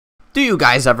Do you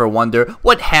guys ever wonder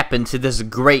what happened to this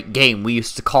great game we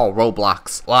used to call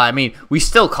Roblox? Well, I mean, we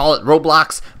still call it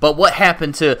Roblox, but what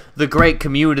happened to the great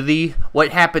community?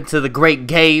 What happened to the great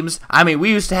games? I mean, we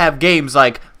used to have games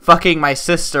like fucking my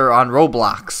sister on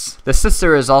Roblox. The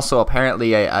sister is also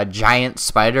apparently a giant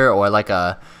spider, or like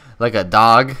a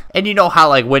dog. And you know how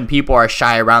like when people are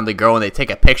shy around the girl and they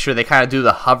take a picture, they kind of do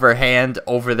the hover hand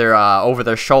over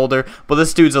their shoulder. Well,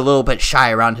 this dude's a little bit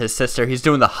shy around his sister. He's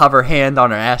doing the hover hand on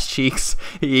her ass cheeks.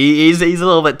 He's a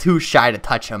little bit too shy to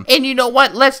touch him. And you know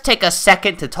what? Let's take a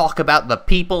second to talk about the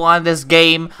people on this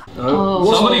game.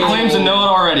 Somebody claims to know it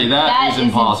already. That is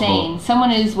impossible. Insane.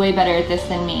 Someone is way better at this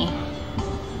than me.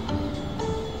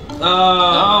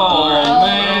 Oh,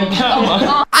 man, come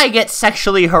on. I get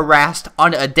sexually harassed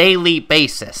on a daily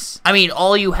basis. I mean,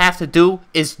 all you have to do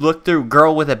is look through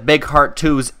Girl with a Big Heart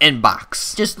 2's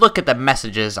inbox. Just look at the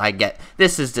messages I get.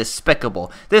 This is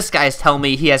despicable. This guy's telling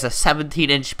me he has a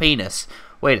 17-inch penis.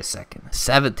 Wait a second,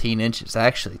 17 inches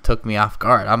actually took me off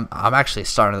guard. I'm actually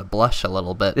starting to blush a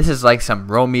little bit. This is like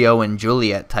some Romeo and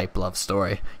Juliet type love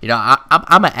story. You know,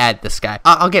 I'm gonna add this guy.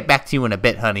 I'll get back to you in a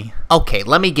bit, honey. Okay,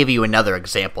 let me give you another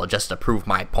example just to prove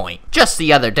my point. Just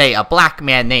the other day, a black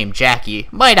man named Jackie,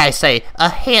 might I say, a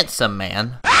handsome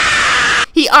man,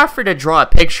 he offered to draw a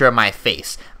picture of my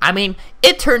face. I mean,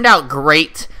 it turned out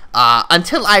great.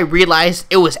 Until I realized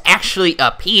it was actually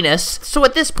a penis. So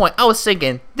at this point, I was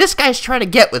thinking, this guy's trying to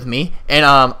get with me, and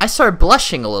I started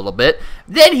blushing a little bit.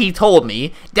 Then he told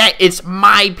me that it's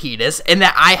my penis and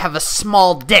that I have a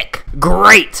small dick.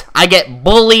 Great! I get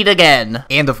bullied again.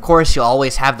 And of course, you'll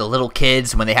always have the little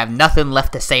kids, when they have nothing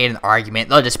left to say in an argument,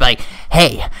 they'll just be like,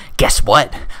 hey, guess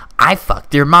what? I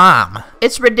fucked your mom.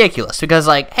 It's ridiculous because,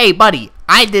 like, hey buddy,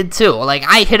 I did too. Like,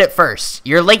 I hit it first.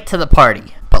 You're late to the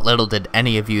party. But little did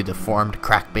any of you deformed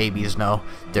crack babies know,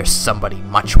 there's somebody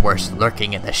much worse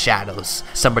lurking in the shadows.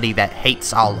 Somebody that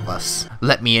hates all of us.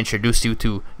 Let me introduce you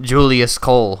to Julius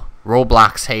Cole,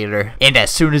 Roblox hater. And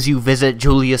as soon as you visit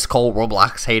Julius Cole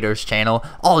Roblox Hater's channel,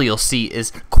 all you'll see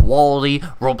is quality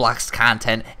Roblox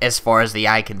content as far as the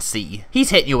eye can see.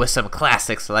 He's hitting you with some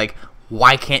classics like,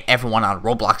 why can't everyone on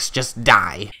Roblox just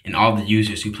die? And all the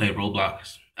users who play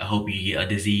Roblox, I hope you get a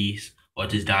disease or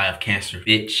just die of cancer.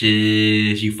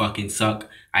 Bitches, you fucking suck.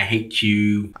 I hate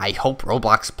you. I hope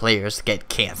Roblox players get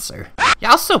cancer.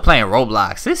 Y'all still playing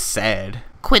Roblox. It's sad.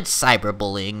 Quit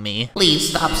cyberbullying me. Please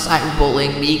stop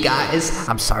cyberbullying me, guys.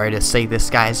 I'm sorry to say this,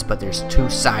 guys, but there's two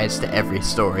sides to every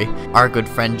story. Our good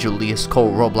friend Julius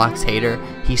Cole, Roblox hater,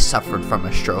 he suffered from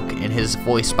a stroke, and his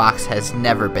voice box has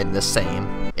never been the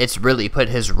same. It's really put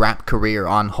his rap career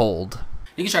on hold.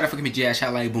 You can try to fucking me jazz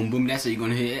shot like boom boom, that's what you're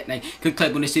gonna hear. Like, click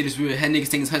clap when this shit is real. Head niggas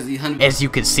think it's 100. As you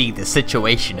can see, the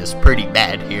situation is pretty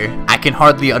bad here. I can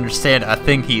hardly understand a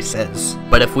thing he says.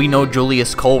 But if we know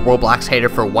Julius Cole, Roblox hater,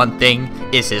 for one thing,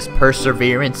 is his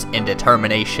perseverance and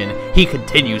determination, he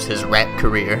continues his rap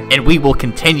career. And we will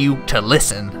continue to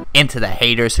listen. And to the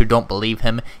haters who don't believe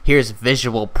him, here's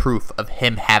visual proof of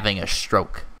him having a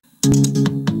stroke.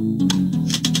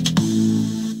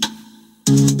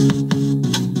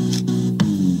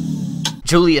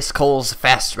 Julius Cole's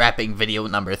fast rapping video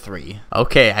number 3.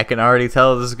 Okay, I can already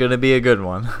tell this is gonna be a good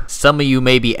one. Some of you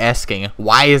may be asking,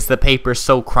 why is the paper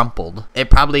so crumpled? It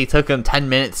probably took him 10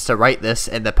 minutes to write this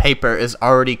and the paper is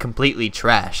already completely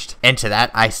trashed. And to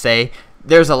that I say,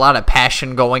 there's a lot of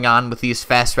passion going on with these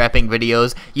fast rapping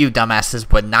videos. You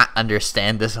dumbasses would not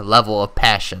understand this level of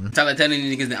passion. Telling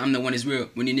you niggas that I'm the one that's real.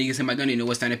 When you niggas hit my gun, you know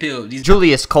what's time to pill.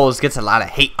 Julius Cole gets a lot of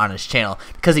hate on his channel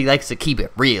because he likes to keep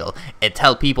it real and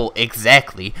tell people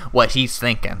exactly what he's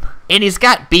thinking. And he's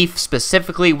got beef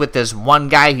specifically with this one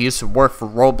guy who used to work for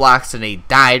Roblox and he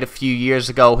died a few years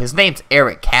ago. His name's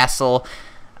Eric Castle.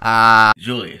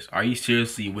 Julius, are you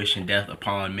seriously wishing death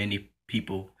upon many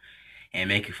people and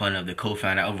making fun of the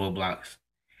co-founder of Roblox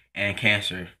and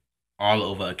cancer all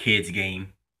over a kid's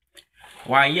game?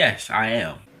 Why, yes, I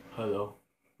am. Hello,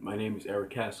 my name is Eric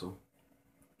Castle,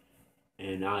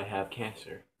 and I have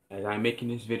cancer. As I'm making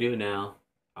this video now,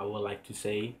 I would like to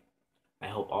say, I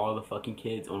hope all the fucking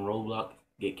kids on Roblox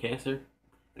get cancer,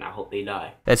 and I hope they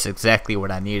die. That's exactly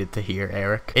what I needed to hear,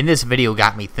 Eric. And this video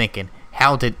got me thinking,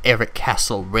 how did Eric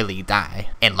Castle really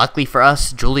die? And luckily for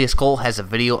us, Julius Cole has a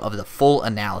video of the full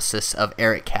analysis of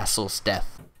Eric Castle's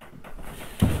death.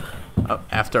 Oh,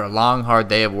 after a long, hard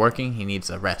day of working, he needs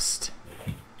a rest.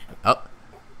 Oh,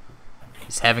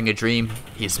 he's having a dream.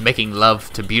 He's making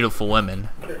love to beautiful women.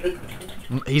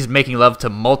 He's making love to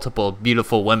multiple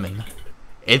beautiful women.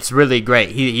 It's really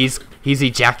great. He's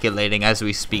ejaculating as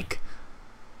we speak.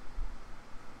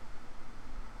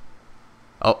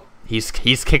 Oh,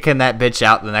 He's kicking that bitch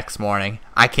out the next morning.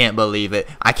 I can't believe it.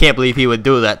 I can't believe he would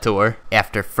do that to her.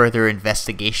 After further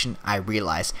investigation, I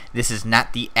realized this is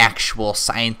not the actual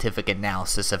scientific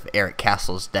analysis of Eric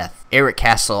Castle's death. Eric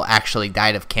Castle actually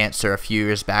died of cancer a few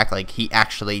years back, like he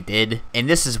actually did. And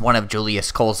this is one of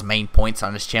Julius Cole's main points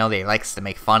on his channel that he likes to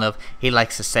make fun of. He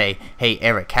likes to say, hey,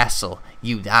 Eric Castle,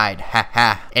 you died, ha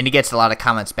ha. And he gets a lot of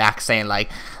comments back saying like,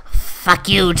 fuck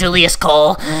you, Julius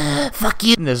Cole. Fuck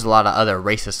you. And there's a lot of other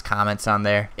racist comments on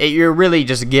there. You're really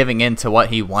just giving in to what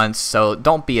he wants, so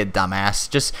don't be a dumbass.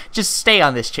 Just stay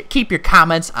on this keep your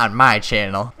comments on my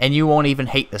channel, and you won't even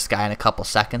hate this guy in a couple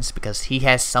seconds because he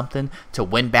has something to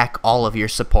win back all of your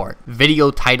support.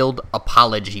 Video titled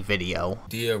Apology Video.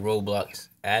 Dear Roblox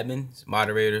admins,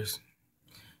 moderators,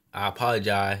 I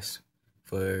apologize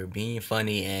for being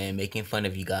funny and making fun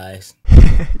of you guys.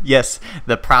 Yes,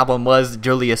 the problem was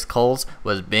Julius Cole's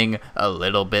was being a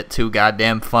little bit too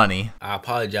goddamn funny. I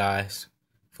apologize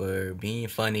for being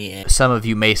funny, and some of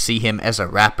you may see him as a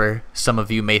rapper, some of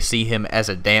you may see him as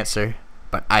a dancer,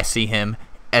 but I see him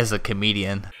as a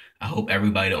comedian. I hope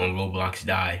everybody on Roblox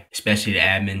die, especially the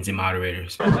admins and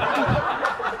moderators.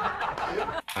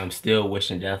 I'm still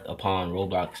wishing death upon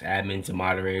Roblox admins and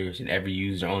moderators and every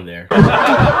user on there.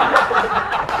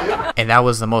 And that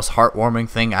was the most heartwarming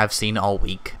thing I've seen all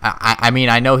week. I mean,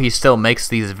 I know he still makes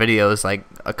these videos like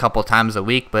a couple times a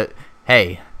week, but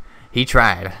hey, he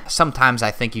tried. Sometimes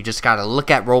I think you just gotta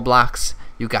look at Roblox,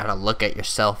 you gotta look at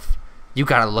yourself, you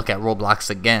gotta look at Roblox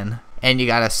again, and you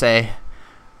gotta say,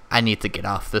 I need to get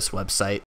off this website.